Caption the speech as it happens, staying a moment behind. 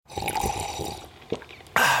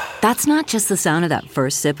That's not just the sound of that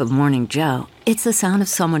first sip of Morning Joe. It's the sound of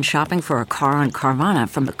someone shopping for a car on Carvana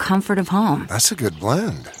from the comfort of home. That's a good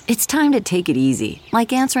blend. It's time to take it easy,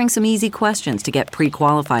 like answering some easy questions to get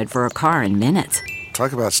pre-qualified for a car in minutes.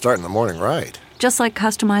 Talk about starting the morning right. Just like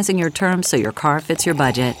customizing your terms so your car fits your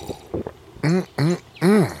budget.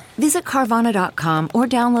 Visit Carvana.com or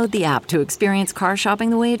download the app to experience car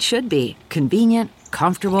shopping the way it should be. Convenient,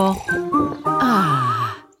 comfortable.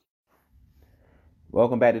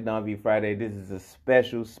 Welcome back to Don V Friday. This is a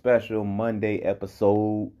special Monday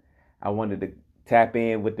episode. I wanted to tap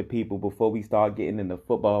in with the people before we start getting into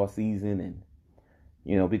football season and,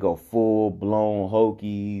 we go full-blown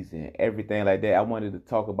Hokies and everything like that. I wanted to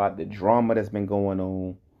talk about the drama that's been going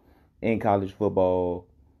on in college football,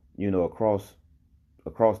 across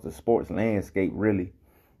the sports landscape, really.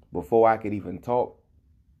 Before I could even talk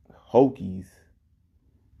Hokies,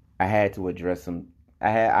 I had to address some.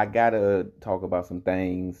 I gotta talk about some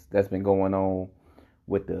things that's been going on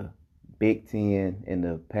with the Big Ten and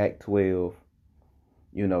the Pac-12.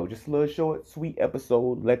 Just a little short, sweet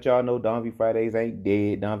episode. Let y'all know Don V Fridays ain't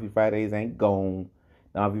dead. Don V Fridays ain't gone.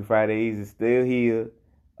 Don V Fridays is still here.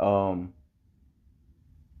 And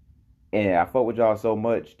I fuck with y'all so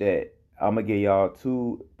much that I'm gonna give y'all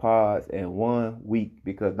 2 pods in 1 week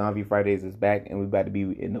because Don V Fridays is back and we about to be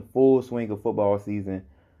in the full swing of football season.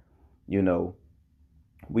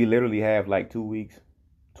 We literally have like 2 weeks,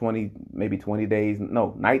 20 days,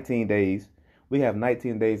 19 days. We have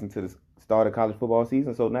 19 days into the start of college football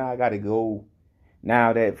season. So now I got to go.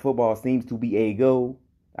 Now that football seems to be a go,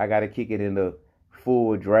 I got to kick it in the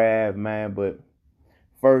full drive, man. But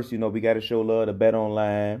first, we got to show love to Bet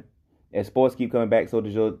Online. As sports keep coming back, so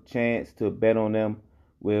there's your chance to bet on them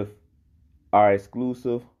with our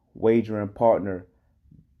exclusive wagering partner,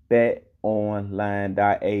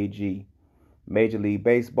 betonline.ag. Major League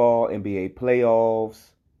Baseball, NBA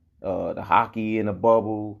playoffs, the hockey in the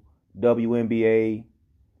bubble, WNBA.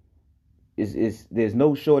 There's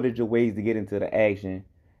no shortage of ways to get into the action,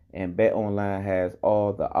 and BetOnline has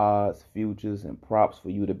all the odds, futures, and props for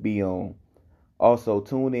you to be on. Also,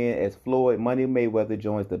 tune in as Floyd Money Mayweather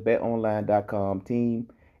joins the BetOnline.com team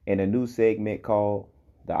in a new segment called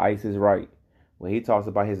The Ice is Right, where he talks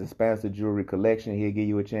about his expansive jewelry collection. He'll give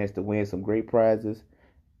you a chance to win some great prizes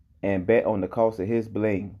and bet on the cost of his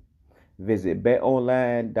bling. Visit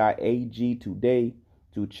betonline.ag today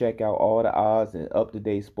to check out all the odds and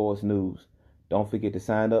up-to-date sports news. Don't forget to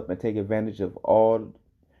sign up and take advantage of all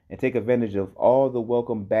the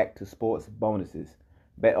welcome back to sports bonuses.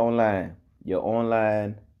 BetOnline, your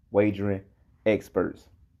online wagering experts.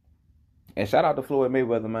 And shout out to Floyd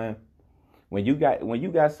Mayweather, man. When you got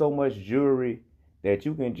so much jewelry that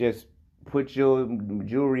you can just put your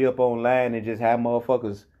jewelry up online and just have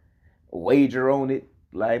motherfuckers wager on it,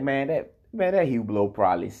 like that Hublot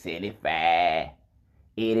probably 75,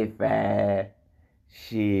 85.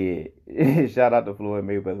 Shit. Shout out to Floyd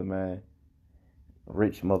Mayweather, man.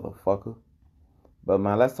 Rich motherfucker. But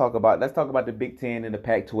man, let's talk about the Big Ten and the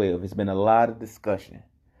Pac-12. It's been a lot of discussion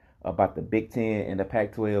about the Big Ten and the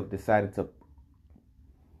Pac-12 decided to.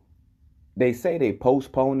 They say they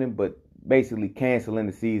postponing, but basically canceling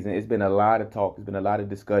the season. It's been a lot of talk. It's been a lot of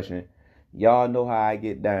discussion. Y'all know how I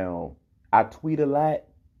get down. I tweet a lot,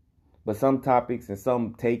 but some topics and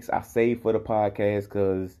some takes I save for the podcast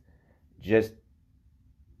because just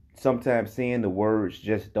sometimes seeing the words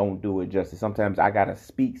just don't do it justice. Sometimes I gotta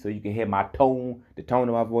speak so you can hear my tone, the tone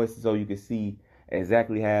of my voice, so you can see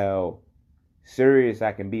exactly how serious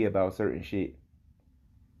I can be about certain shit.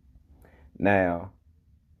 Now,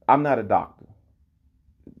 I'm not a doctor.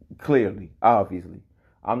 Clearly, obviously,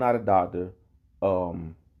 I'm not a doctor.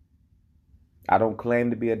 I don't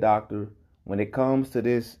claim to be a doctor. When it comes to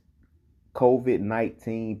this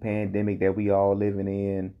COVID-19 pandemic that we all living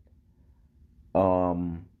in,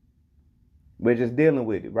 we're just dealing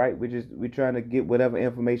with it, right? We're trying to get whatever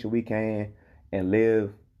information we can and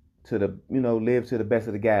live to the best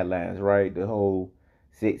of the guidelines, right? The whole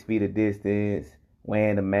 6 feet of distance,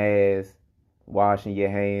 wearing a mask, washing your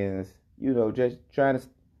hands,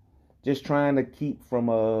 just trying to keep from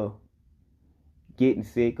getting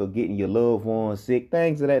sick or getting your loved ones sick,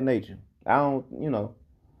 things of that nature. Now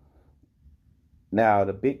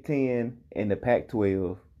the Big Ten and the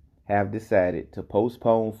Pac-12 have decided to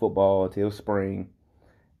postpone football till spring,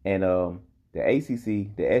 and the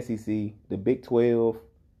ACC, the SEC, the Big 12,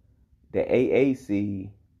 the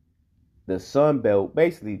AAC, the Sun Belt,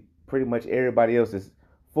 basically pretty much everybody else is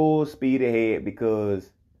full speed ahead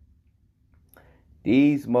because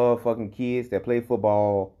these motherfucking kids that play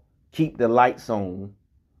football keep the lights on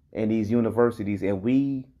in these universities, and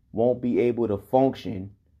we won't be able to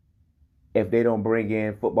function if they don't bring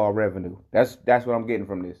in football revenue. That's what I'm getting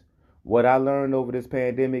from this. What I learned over this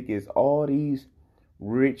pandemic is all these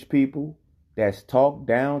rich people that's talked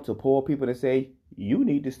down to poor people that say you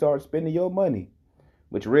need to start spending your money,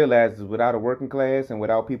 which realizes without a working class and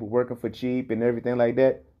without people working for cheap and everything like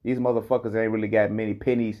that, these motherfuckers ain't really got many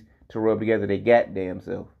pennies to rub together they goddamn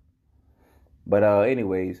self. But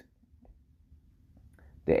anyways,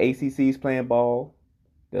 the ACC is playing ball.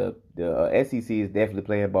 The SEC is definitely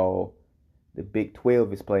playing ball. The Big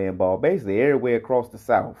 12 is playing ball. Basically, everywhere across the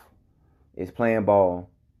South is playing ball.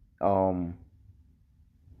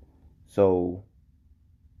 So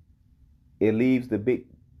it leaves the Big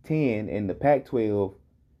 10 and the Pac-12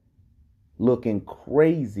 looking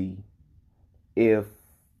crazy if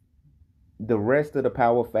the rest of the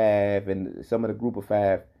Power 5 and some of the Group of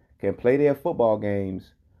 5 can play their football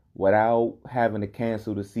games without having to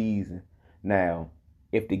cancel the season. Now,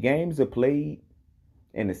 if the games are played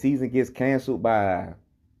and the season gets canceled by,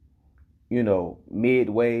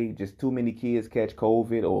 midway, just too many kids catch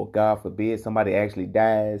COVID, or God forbid somebody actually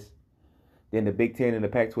dies, then the Big 10 and the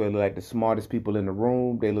Pac-12 look like the smartest people in the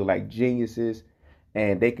room. They look like geniuses,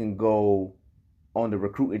 and they can go on the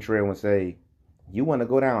recruiting trail and say, you want to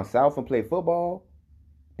go down south and play football?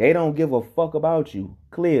 They don't give a fuck about you.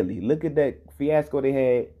 Clearly, look at that fiasco they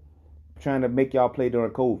had trying to make y'all play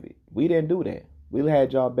during COVID. We didn't do that. We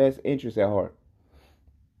had y'all best interests at heart.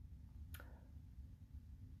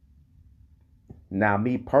 Now,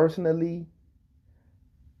 me personally,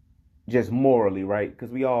 just morally, right?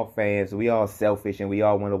 Because we all fans, we all selfish, and we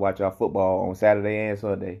all want to watch our football on Saturday and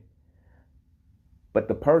Sunday. But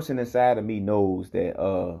the person inside of me knows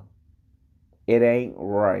that it ain't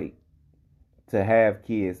right to have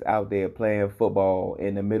kids out there playing football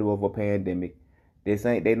in the middle of a pandemic.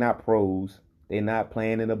 They not pros. They not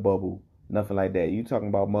playing in a bubble. Nothing like that. You talking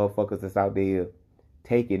about motherfuckers that's out there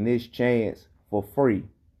taking this chance for free.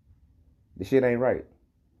 The shit ain't right.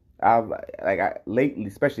 Lately,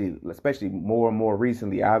 especially more and more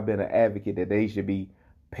recently, I've been an advocate that they should be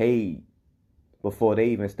paid before they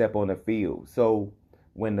even step on the field. So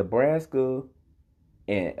when Nebraska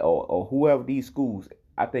and or whoever these schools,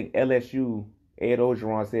 I think LSU, Ed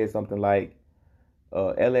Orgeron said something like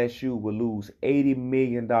LSU will lose $80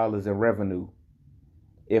 million in revenue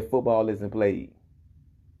if football isn't played.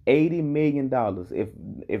 $80 million.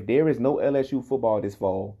 If there is no LSU football this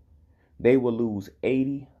fall, they will lose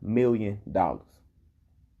 $80 million.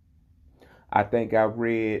 I think I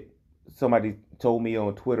read, somebody told me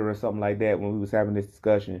on Twitter or something like that when we was having this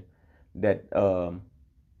discussion that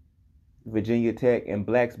Virginia Tech and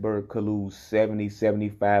Blacksburg could lose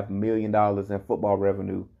 $75 million in football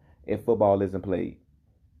revenue if football isn't played.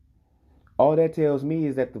 All that tells me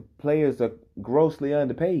is that the players are grossly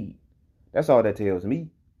underpaid. That's all that tells me.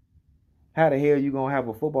 How the hell you gonna have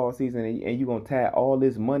a football season and you gonna tie all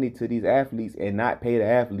this money to these athletes and not pay the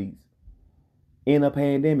athletes in a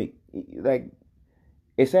pandemic? Like,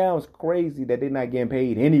 it sounds crazy that they're not getting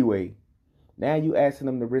paid anyway. Now you asking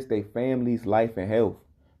them to risk their family's life and health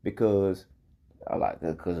because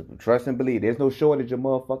trust and believe, there's no shortage of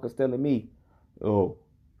motherfuckers telling me, oh,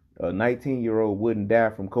 a 19-year-old wouldn't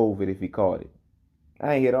die from COVID if he caught it.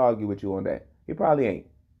 I ain't here to argue with you on that. He probably ain't.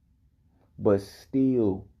 But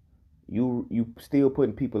still, you still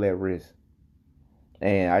putting people at risk.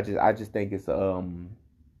 And I just think it's I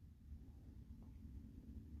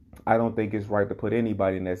don't think it's right to put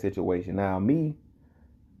anybody in that situation. Now me,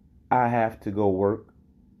 I have to go work.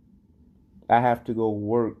 I have to go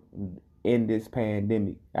work in this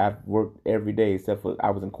pandemic. I've worked every day except for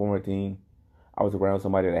I was in quarantine. I was around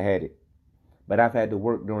somebody that had it. But I've had to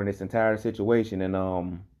work during this entire situation,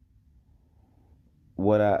 and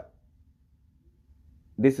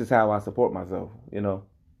this is how I support myself,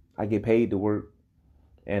 I get paid to work,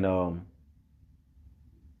 and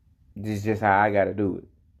this is just how I gotta do it.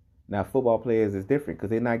 Now football players is different because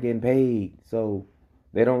they're not getting paid, so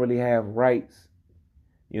they don't really have rights.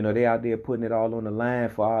 They out there putting it all on the line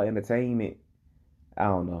for our entertainment. I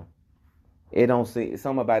don't know. It don't seem,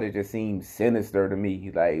 some about it just seems sinister to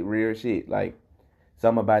me, like real shit. Like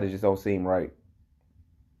some about it just don't seem right.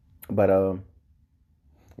 But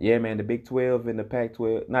yeah, man, the Big 12 and the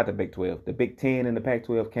Pac-12, not the Big 12, the Big 10 and the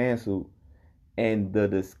Pac-12 canceled, and the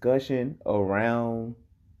discussion around,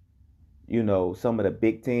 some of the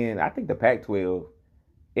Big 10, I think the Pac-12,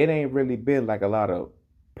 it ain't really been like a lot of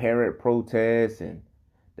parent protests and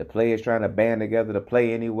the players trying to band together to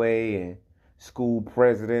play anyway, and school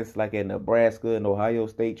presidents like in Nebraska and Ohio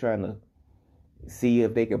State trying to see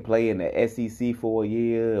if they can play in the SEC for a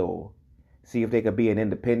year or see if they could be an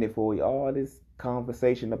independent for a year. All this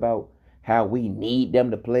conversation about how we need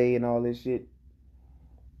them to play and all this shit.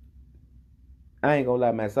 I ain't gonna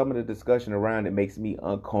lie, man. Some of the discussion around it makes me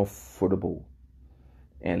uncomfortable.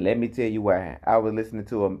 And let me tell you why. I was listening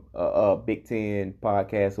to a Big Ten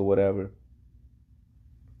podcast or whatever,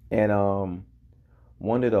 and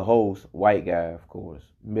one of the hosts, white guy, of course,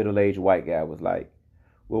 middle-aged white guy, was like,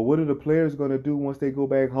 "Well, what are the players gonna do once they go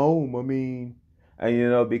back home? I mean,"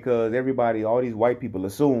 and because everybody, all these white people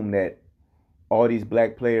assume that all these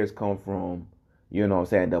black players come from, what I'm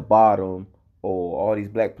saying, the bottom, or all these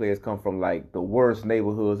black players come from like the worst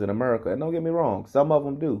neighborhoods in America. And don't get me wrong, some of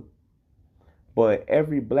them do. But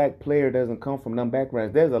every black player doesn't come from them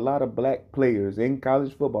backgrounds. There's a lot of black players in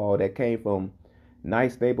college football that came from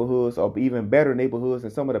nice neighborhoods or even better neighborhoods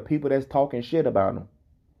than some of the people that's talking shit about them.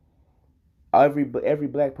 Every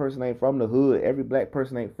black person ain't from the hood. Every black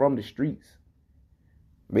person ain't from the streets.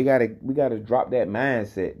 We gotta drop that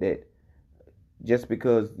mindset that just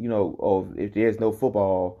because, if there's no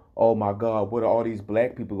football, oh my God, what are all these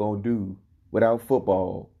black people gonna do without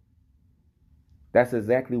football? That's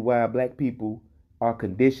exactly why black people are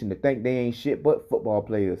conditioned to think they ain't shit but football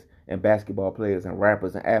players and basketball players and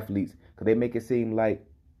rappers and athletes, because they make it seem like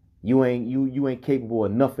you ain't capable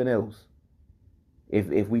of nothing else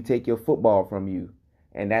if we take your football from you.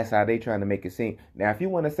 And that's how they trying to make it seem. Now, if you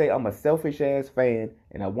want to say I'm a selfish ass fan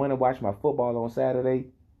and I want to watch my football on Saturday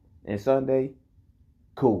and Sunday,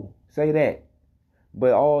 cool, say that.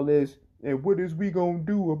 But all this, and what is we gonna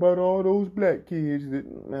do about all those black kids?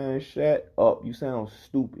 Man, shut up. You sound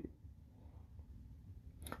stupid.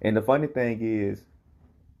 And the funny thing is,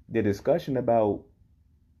 the discussion about,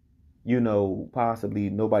 possibly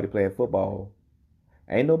nobody playing football,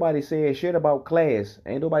 ain't nobody saying shit about class.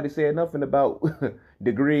 Ain't nobody saying nothing about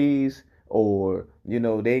degrees or, they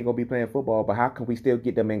ain't gonna be playing football, but how can we still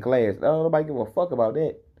get them in class? Oh, nobody give a fuck about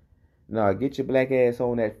that. Nah, get your black ass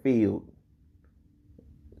on that field.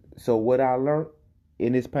 So what I learned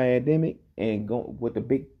in this pandemic and with the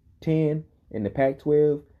Big Ten and the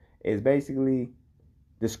Pac-12 is basically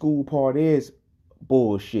the school part is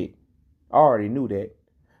bullshit. I already knew that.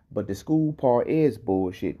 But the school part is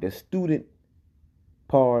bullshit. The student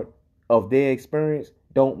part of their experience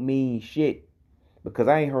don't mean shit. Because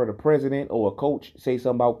I ain't heard a president or a coach say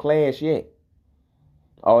something about class yet.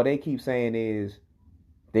 All they keep saying is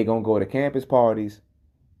they gonna go to campus parties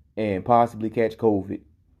and possibly catch COVID.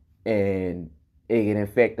 And it can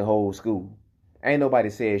infect the whole school. Ain't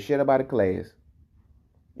nobody said shit about a class.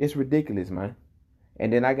 It's ridiculous, man.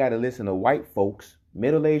 And then I gotta listen to white folks,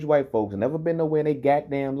 middle-aged white folks, never been nowhere in their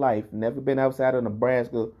goddamn life, never been outside of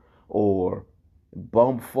Nebraska or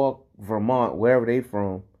bumfuck Vermont, wherever they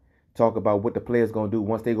from, talk about what the players gonna do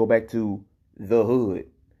once they go back to the hood. Get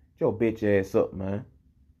your bitch ass up, man.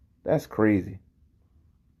 That's crazy.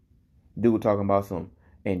 Dude talking about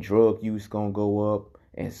and drug use gonna go up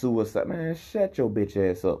and suicide. Man, shut your bitch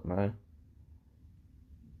ass up, man.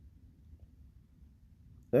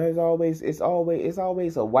 It's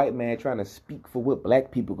always a white man trying to speak for what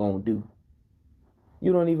black people gonna do.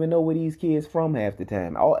 You don't even know where these kids from half the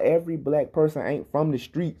time. Every black person ain't from the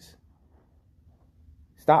streets.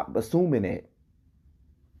 Stop assuming that.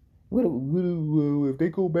 If they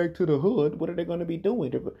go back to the hood, what are they gonna be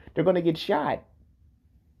doing? They're gonna get shot.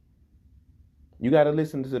 You gotta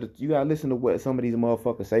listen to what some of these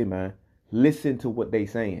motherfuckers say, man. Listen to what they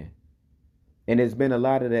saying. And there's been a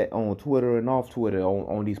lot of that on Twitter and off Twitter,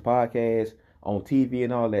 on these podcasts, on TV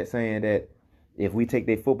and all that, saying that if we take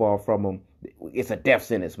their football from them, it's a death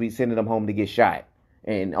sentence. We sending them home to get shot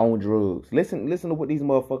and on drugs. Listen to what these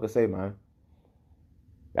motherfuckers say, man.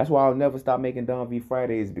 That's why I'll never stop making Don V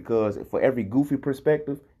Fridays, because for every goofy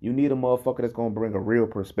perspective, you need a motherfucker that's gonna bring a real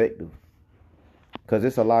perspective. Cause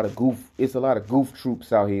it's a lot of goof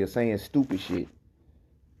troops out here saying stupid shit.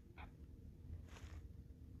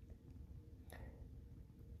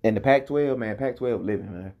 And the Pac-12, man, Pac-12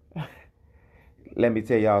 living, man. Let me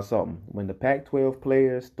tell y'all something. When the Pac-12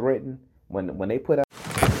 players threaten, when they put out...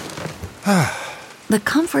 The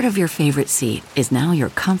comfort of your favorite seat is now your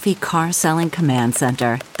comfy car selling command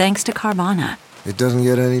center, thanks to Carvana. It doesn't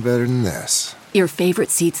get any better than this. Your favorite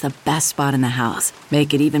seat's the best spot in the house.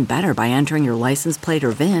 Make it even better by entering your license plate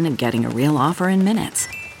or VIN and getting a real offer in minutes.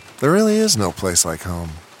 There really is no place like home.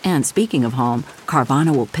 And speaking of home,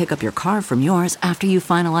 Carvana will pick up your car from yours after you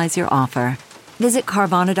finalize your offer. Visit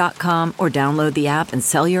Carvana.com or download the app and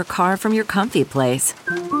sell your car from your comfy place.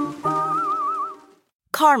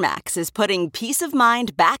 CarMax is putting peace of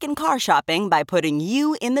mind back in car shopping by putting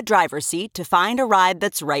you in the driver's seat to find a ride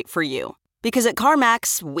that's right for you. Because at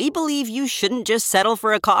CarMax, we believe you shouldn't just settle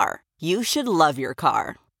for a car. You should love your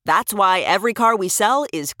car. That's why every car we sell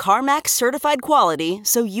is CarMax certified quality,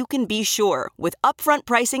 so you can be sure with upfront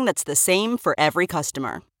pricing that's the same for every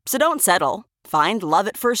customer. So don't settle. Find love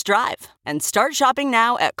at first drive and start shopping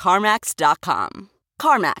now at CarMax.com.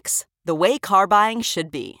 CarMax, the way car buying should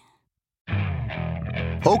be.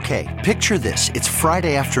 Okay, picture this. It's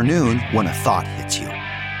Friday afternoon when a thought hits you.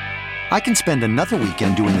 I can spend another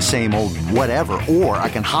weekend doing the same old whatever, or I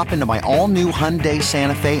can hop into my all-new Hyundai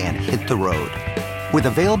Santa Fe and hit the road. With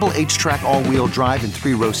available H-Track all-wheel drive and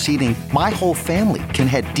 3-row seating, my whole family can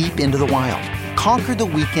head deep into the wild. Conquer the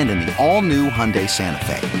weekend in the all-new Hyundai Santa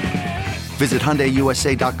Fe. Visit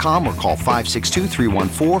HyundaiUSA.com or call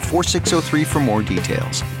 562-314-4603 for more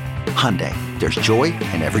details. Hyundai, there's joy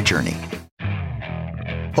in every journey.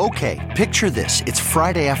 Okay, picture this. It's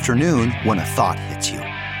Friday afternoon when a thought hits you.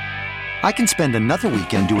 I can spend another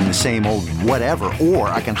weekend doing the same old whatever, or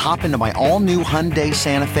I can hop into my all-new Hyundai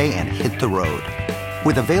Santa Fe and hit the road.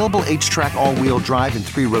 With available H-Track all-wheel drive and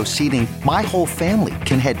 3-row seating, my whole family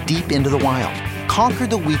can head deep into the wild. Conquer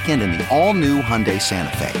the weekend in the all-new Hyundai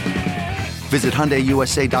Santa Fe. Visit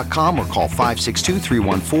HyundaiUSA.com or call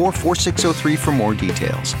 562-314-4603 for more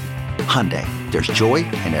details. Hyundai, there's joy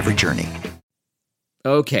in every journey.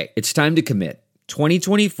 Okay, it's time to commit.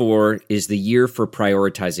 2024 is the year for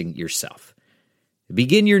prioritizing yourself.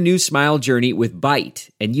 Begin your new smile journey with Byte,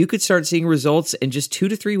 and you could start seeing results in just 2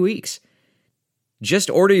 to 3 weeks. Just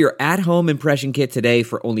order your at-home impression kit today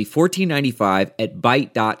for only $14.95 at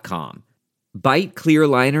Byte.com. Byte clear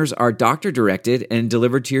liners are doctor-directed and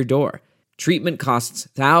delivered to your door. Treatment costs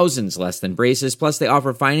thousands less than braces, plus they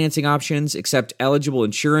offer financing options, accept eligible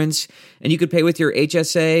insurance, and you could pay with your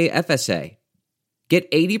HSA, FSA. Get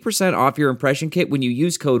 80% off your impression kit when you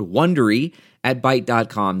use code WONDERY at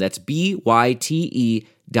Byte.com. That's BYTE.com.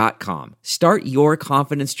 Start your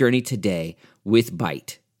confidence journey today with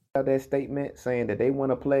Byte. That statement saying that they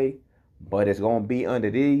want to play, but it's going to be under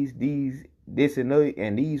this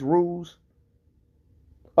and these rules.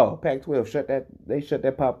 Oh, Pac-12 they shut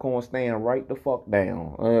that popcorn stand right the fuck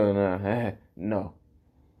down. No.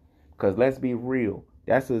 Because let's be real.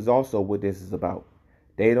 That's also what this is about.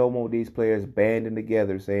 They don't want these players banding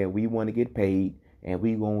together saying we want to get paid and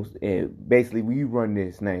we run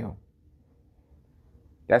this now.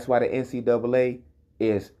 That's why the NCAA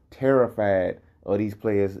is terrified of these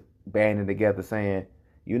players banding together saying,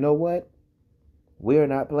 you know what? We're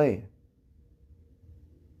not playing.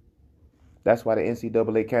 That's why the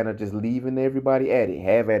NCAA kind of just leaving everybody at it.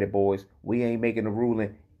 Have at it, boys. We ain't making a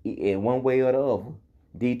ruling in one way or the other.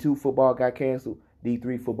 D2 football got canceled.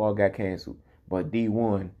 D3 football got canceled. But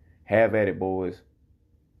D1, have at it, boys.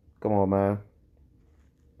 Come on, man.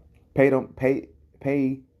 Pay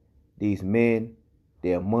these men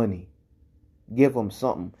their money. Give them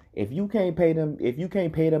something. If you can't pay them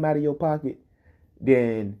out of your pocket,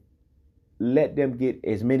 then let them get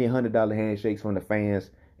as many $100 handshakes from the fans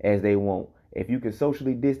as they want. If you can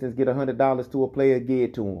socially distance, get $100 to a player, give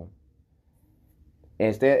it to them.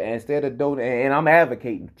 Instead of donating, and I'm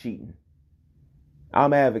advocating cheating.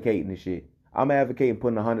 I'm advocating this shit. I'm advocating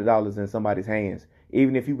putting $100 in somebody's hands,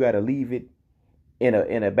 even if you gotta leave it in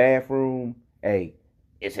a bathroom. Hey,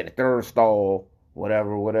 it's in the third stall,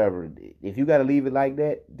 whatever. If you gotta leave it like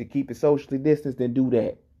that to keep it socially distanced, then do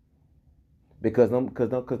that. Because them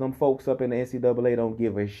folks up in the NCAA don't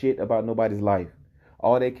give a shit about nobody's life.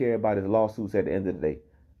 All they care about is lawsuits at the end of the day.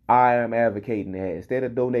 I am advocating that instead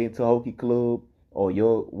of donating to Hokie Club or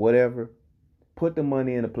your whatever, put the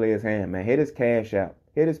money in the player's hand, man. Hit his Cash App,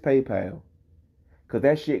 hit his PayPal. Cause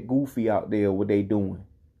that shit goofy out there, what they doing.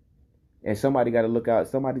 And somebody gotta look out.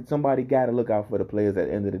 Somebody gotta look out for the players at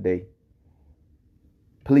the end of the day.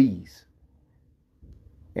 Please.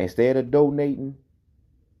 Instead of donating,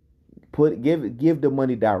 give the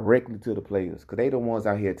money directly to the players. Cause they the ones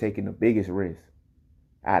out here taking the biggest risk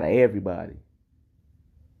out of everybody.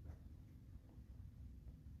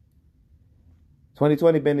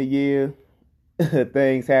 2020 been a year.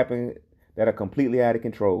 Things happen that are completely out of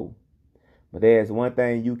control. But there's one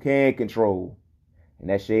thing you can control, and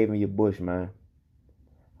that's shaving your bush, man.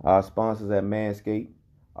 Our sponsors at Manscaped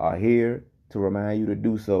are here to remind you to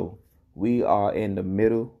do so. We are in the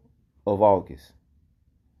middle of August.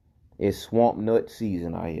 It's swamp nut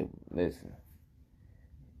season out here. Listen,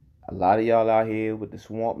 a lot of y'all out here with the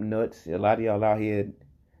swamp nuts. A lot of y'all out here,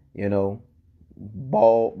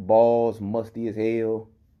 balls musty as hell.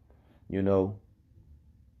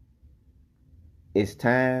 It's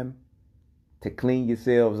time to clean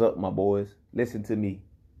yourselves up, my boys. Listen to me.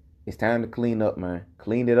 It's time to clean up, man.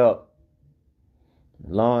 Clean it up.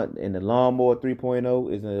 The Lawnmower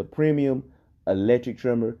 3.0 is a premium electric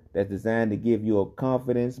trimmer that's designed to give you a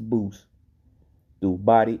confidence boost through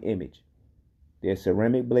body image. Their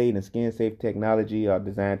ceramic blade and skin-safe technology are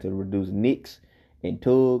designed to reduce nicks and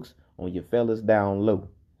tugs on your fellas down low.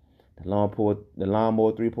 The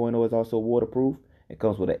Lawnmower 3.0 is also waterproof. It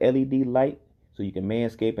comes with an LED light so you can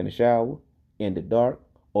manscape in the shower, in the dark,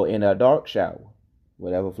 or in a dark shower,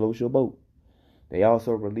 whatever floats your boat. They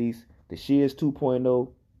also released the Shears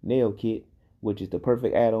 2.0 nail kit, which is the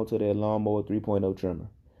perfect add-on to their Lawnmower 3.0 trimmer.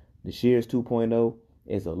 The Shears 2.0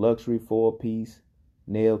 is a luxury 4-piece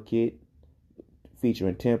nail kit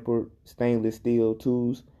featuring tempered stainless steel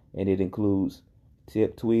tools, and it includes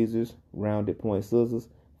tip tweezers, rounded point scissors,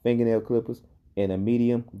 fingernail clippers, and a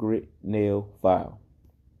medium grit nail file.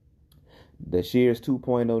 The Shears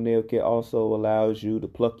 2.0 nail kit also allows you to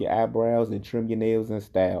pluck your eyebrows and trim your nails in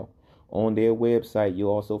style. On their website, you'll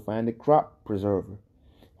also find the crop preserver,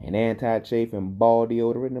 an anti-chafe and ball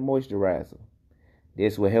deodorant and moisturizer.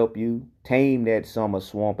 This will help you tame that summer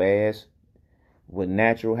swamp ass with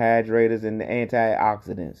natural hydrators and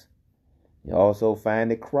antioxidants. You'll also find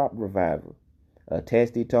the crop reviver, a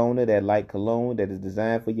testy toner that like cologne that is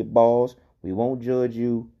designed for your balls. We won't judge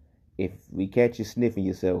you if we catch you sniffing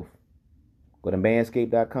yourself. Go to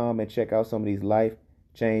manscaped.com and check out some of these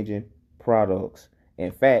life-changing products.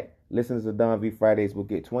 In fact, listeners of Don V Fridays will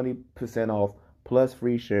get 20% off plus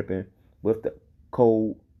free shipping with the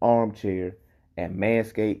code ARMCHAIR at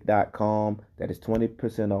manscaped.com. That is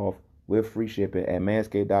 20% off with free shipping at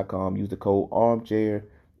manscaped.com. Use the code ARMCHAIR.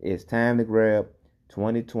 It's time to grab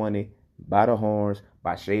 2020 by the horns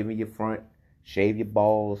by shaving your front, shave your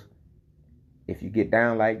balls. If you get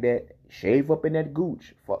down like that, shave up in that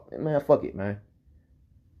gooch. Fuck it, man.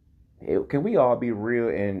 Can we all be real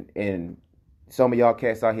and some of y'all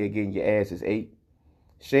cats out here getting your asses ate?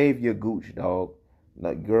 Shave your gooch, dog.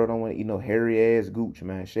 Like, girl don't want to eat no hairy ass gooch,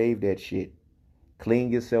 man. Shave that shit. Clean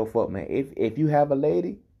yourself up, man. If you have a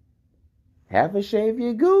lady, have her shave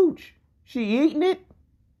your gooch. She eating it?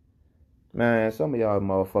 Man, some of y'all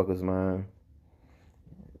motherfuckers, man.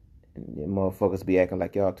 You motherfuckers be acting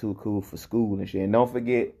like y'all too cool for school and shit. And don't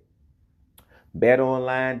forget,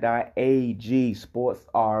 betonline.ag. Sports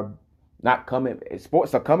are coming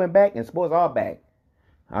back and sports are back.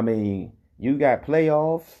 I mean, you got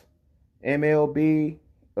playoffs, MLB,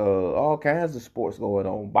 all kinds of sports going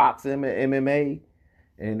on. Boxing, MMA.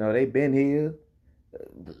 And, they've been here.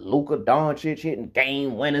 Luka Doncic hitting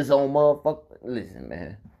game winners on motherfucker. Listen,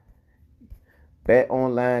 man.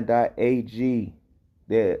 BetOnline.ag.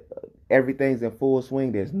 Everything's in full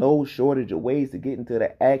swing. There's no shortage of ways to get into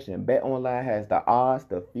the action. BetOnline has the odds,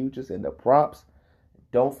 the futures, and the props.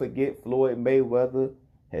 Don't forget, Floyd Mayweather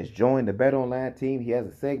has joined the BetOnline team. He has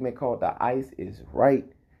a segment called The Ice is Right.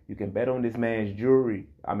 You can bet on this man's jewelry.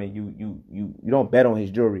 I mean, you don't bet on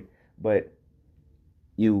his jewelry, but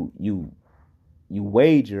you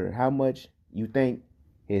wager how much you think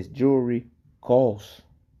his jewelry costs.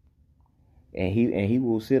 And he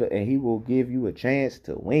will give you a chance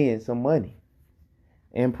to win some money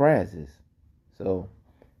and prizes. So,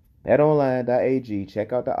 betonline.ag,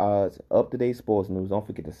 check out the odds, up-to-date sports news. Don't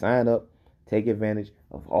forget to sign up, take advantage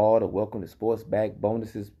of all the welcome to sports back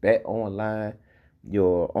bonuses. Bet Online,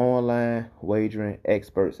 your online wagering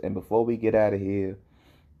experts. And before we get out of here,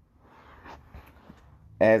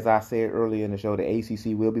 as I said earlier in the show, the ACC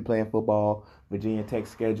will be playing football. Virginia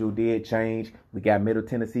Tech's schedule did change. We got Middle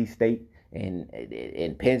Tennessee State and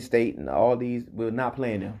Penn State and all these. We're not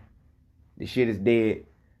playing them. The shit is dead.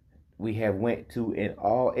 We have went to an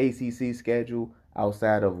all ACC schedule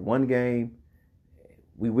outside of one game.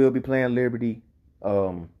 We will be playing Liberty.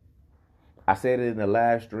 I said it in the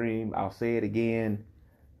live stream. I'll say it again.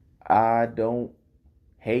 I don't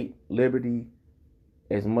hate Liberty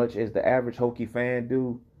as much as the average Hokie fan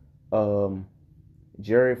do.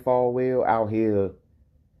 Jerry Falwell out here,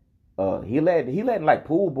 he letting like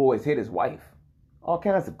pool boys hit his wife. All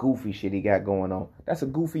kinds of goofy shit he got going on. That's a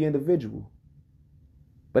goofy individual.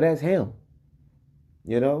 But that's him.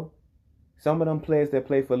 Some of them players that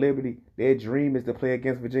play for Liberty, their dream is to play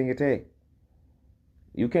against Virginia Tech.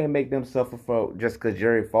 You can't make them suffer for just because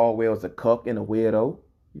Jerry Falwell's a cuck and a weirdo.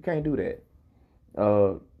 You can't do that.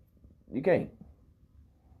 You can't.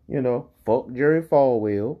 Fuck Jerry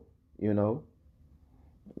Falwell.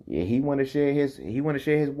 Yeah, he want to share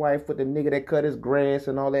his wife with the nigga that cut his grass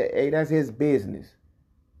and all that. Hey, that's his business.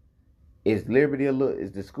 Is Liberty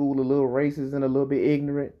is the school a little racist and a little bit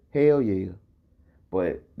ignorant? Hell yeah.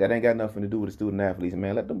 But that ain't got nothing to do with the student athletes,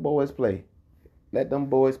 man. Let them boys play. Let them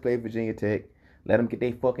boys play Virginia Tech. Let them get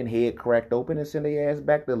their fucking head cracked open and send their ass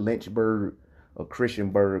back to Lynchburg or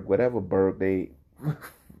Christiansburg, whatever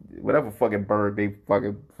fucking burg they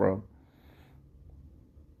fucking from.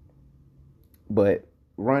 But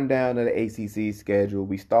rundown of the ACC schedule.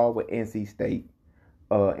 We start with NC State.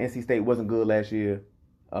 NC State wasn't good last year.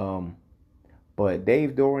 But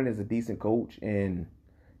Dave Doran is a decent coach, and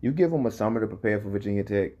You give him a summer to prepare for Virginia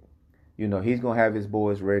Tech. You know, he's gonna have his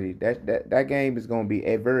boys ready. That game is gonna be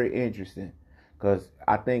very interesting, because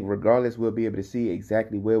I think regardless we'll be able to see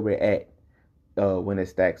exactly where we're at when it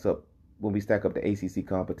stacks up, when we stack up the ACC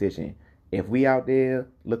competition. If we out there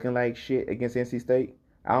looking like shit against NC State,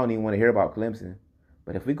 I don't even want to hear about Clemson.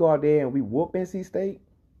 But if we go out there and we whoop NC State,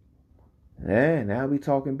 now we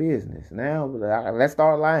talking business. Now let's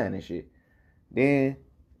start lying and shit. Then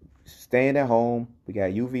staying at home, we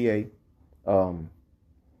got UVA.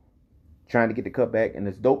 Trying to get the cut back, and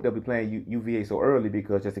it's dope that we playing UVA so early,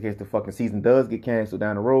 because just in case the fucking season does get canceled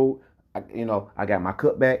down the road, I got my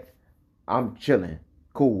cut back. I'm chilling,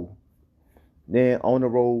 cool. Then on the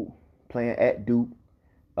road, playing at Duke.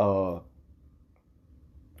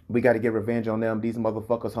 We got to get revenge on them. These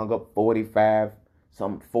motherfuckers hung up 40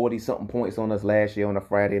 something points on us last year on a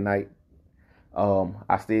Friday night. I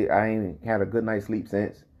ain't had a good night's sleep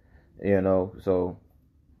since, so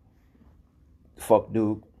fuck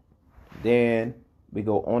Duke. Then we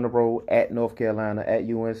go on the road at North Carolina, at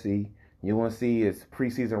UNC. UNC is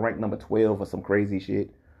preseason ranked number 12 or some crazy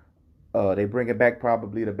shit. They bring it back,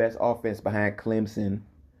 probably the best offense behind Clemson.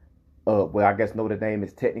 Well, I guess Notre Dame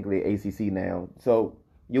is technically ACC now. So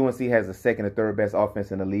UNC has the second or third best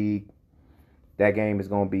offense in the league. That game is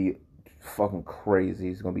going to be fucking crazy.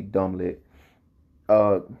 It's going to be dumb lit.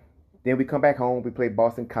 Then we come back home. We play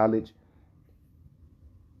Boston College.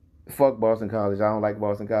 Fuck Boston College. I don't like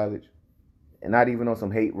Boston College. And not even on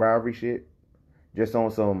some hate rivalry shit. Just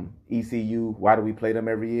on some ECU, why do we play them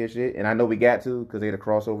every year shit? And I know we got to, because they're the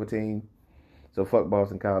crossover team. So fuck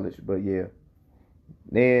Boston College. But yeah.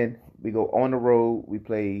 Then we go on the road. We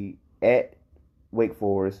play at Wake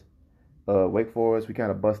Forest. Wake Forest, we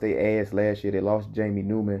kind of bust their ass last year. They lost Jamie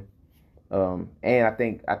Newman. And I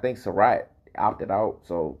think Surratt opted out.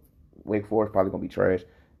 So Wake Forest probably going to be trash.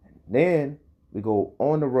 Then we go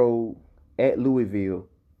on the road at Louisville.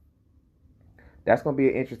 That's going to be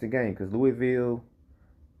an interesting game, because Louisville,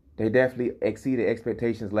 they definitely exceeded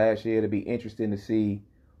expectations last year. It'll be interesting to see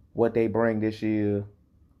what they bring this year.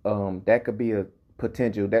 That could be a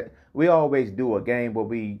potential. That we always do a game where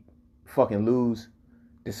we fucking lose,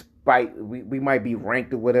 despite we might be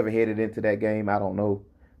ranked or whatever headed into that game. I don't know.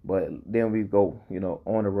 But then we go,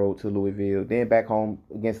 on the road to Louisville. Then back home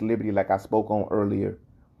against Liberty, like I spoke on earlier.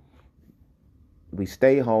 We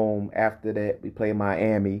stay home after that. We play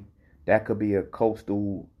Miami. That could be a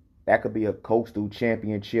coastal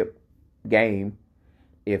championship game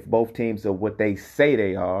if both teams are what they say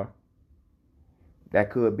they are. That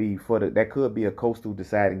could be a coastal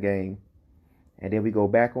deciding game. And then we go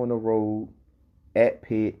back on the road at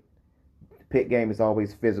Pitt. The Pitt game is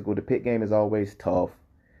always physical. The Pitt game is always tough.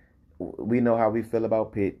 We know how we feel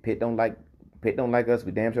about Pitt. Pitt don't like us.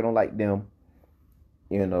 We damn sure don't like them.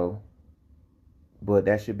 But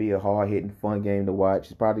that should be a hard-hitting, fun game to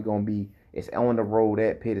watch. It's on the road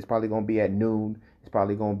at Pitt. It's probably going to be at noon. It's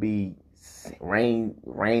probably going to be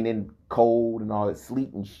raining, cold, and all that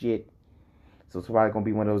sleet and shit. So it's probably going to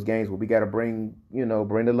be one of those games where we got to bring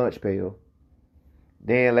the lunch pail.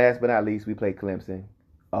 Then last but not least, we play Clemson.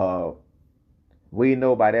 We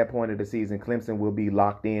know by that point of the season, Clemson will be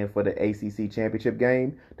locked in for the ACC championship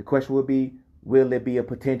game. The question will be, will it be a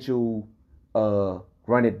potential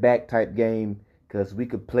run it back type game? Because we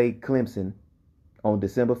could play Clemson on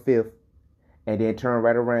December 5th and then turn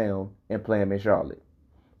right around and play them in Charlotte.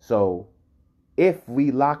 So if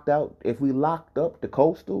we locked up the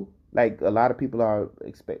Coastal, like a lot of people are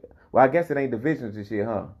expecting. Well, I guess it ain't divisions this year,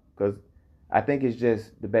 huh? Because I think it's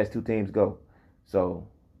just the best two teams go. So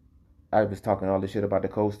I was talking all this shit about the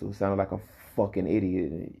Coastal. Sounded like a fucking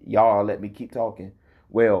idiot. Y'all let me keep talking.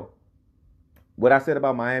 Well, what I said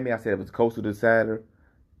about Miami, I said it was Coastal decider.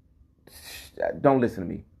 Don't listen to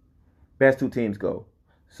me. Best two teams go.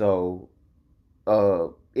 So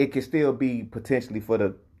it could still be potentially for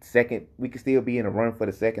the second. We could still be in a run for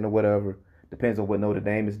the second or whatever. Depends on what Notre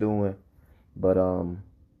Dame is doing. But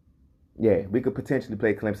yeah, we could potentially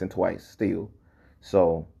play Clemson twice still.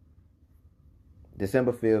 So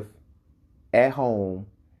December 5th at home,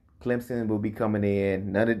 Clemson will be coming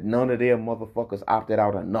in. None of their motherfuckers opted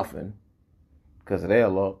out of nothing because of their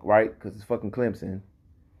luck, right? Because it's fucking Clemson.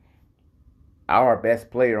 Our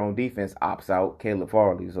best player on defense opts out, Caleb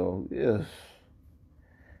Farley. So, yeah,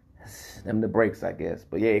 them the breaks, I guess.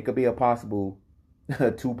 But, yeah, it could be a possible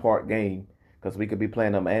two-part game because we could be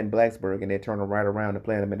playing them in Blacksburg and then turn them right around and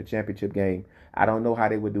playing them in the championship game. I don't know how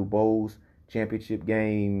they would do bowls, championship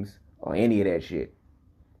games, or any of that shit.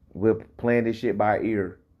 We're playing this shit by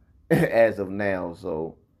ear as of now.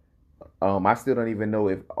 So, I still don't even know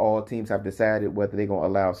if all teams have decided whether they're going to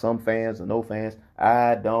allow some fans or no fans.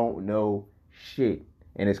 I don't know shit.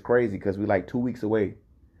 And it's crazy because we like 2 weeks away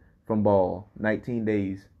from ball, 19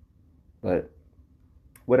 days. But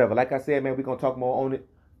whatever. Like I said, man, we're going to talk more on it.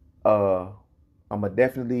 I'm going to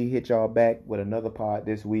definitely hit y'all back with another pod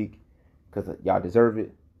this week because y'all deserve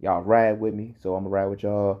it. Y'all ride with me, so I'm going to ride with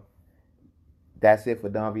y'all. That's it for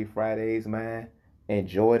Don V Fridays, man.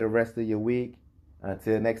 Enjoy the rest of your week.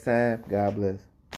 Until next time, God bless.